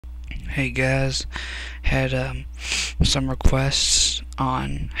Hey guys, had some requests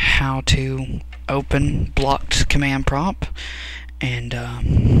on how to open blocked command prompt, and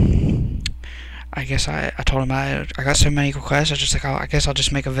I guess I told him I got so many requests. I was just like, I guess I'll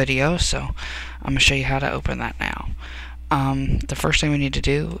just make a video. So I'm gonna show you how to open that now. The first thing we need to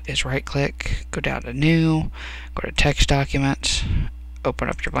do is right click, go down to new, go to text document, open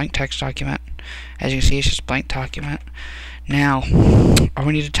up your blank text document. As you can see, it's just a blank document. Now, all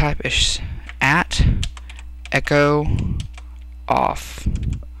we need to type is @echo off,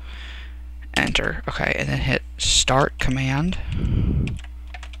 enter. Okay, and then hit start command.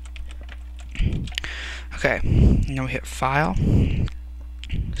 Okay, now we hit file,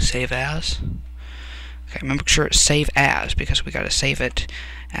 save as. Okay, make sure it's save as, because we got to save it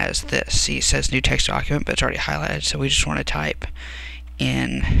as this. See, it says new text document, but it's already highlighted, so we just want to type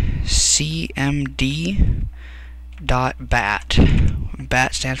in cmd.bat.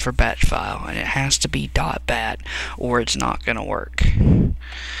 BAT stands for batch file, and it has to be .bat or it's not going to work.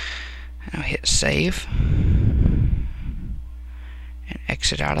 Now hit save and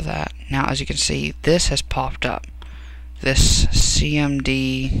exit out of that. Now, as you can see, this has popped up, this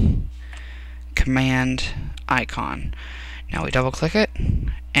CMD command icon. Now we double click it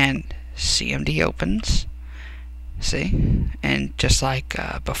and CMD opens. See, and just like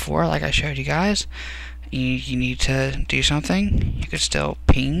before, like I showed you guys, you need to do something, you could still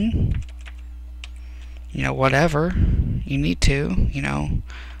ping, whatever you need to,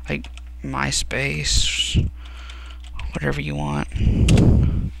 like MySpace, whatever you want.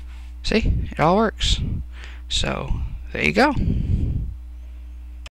 See, it all works. So there you go.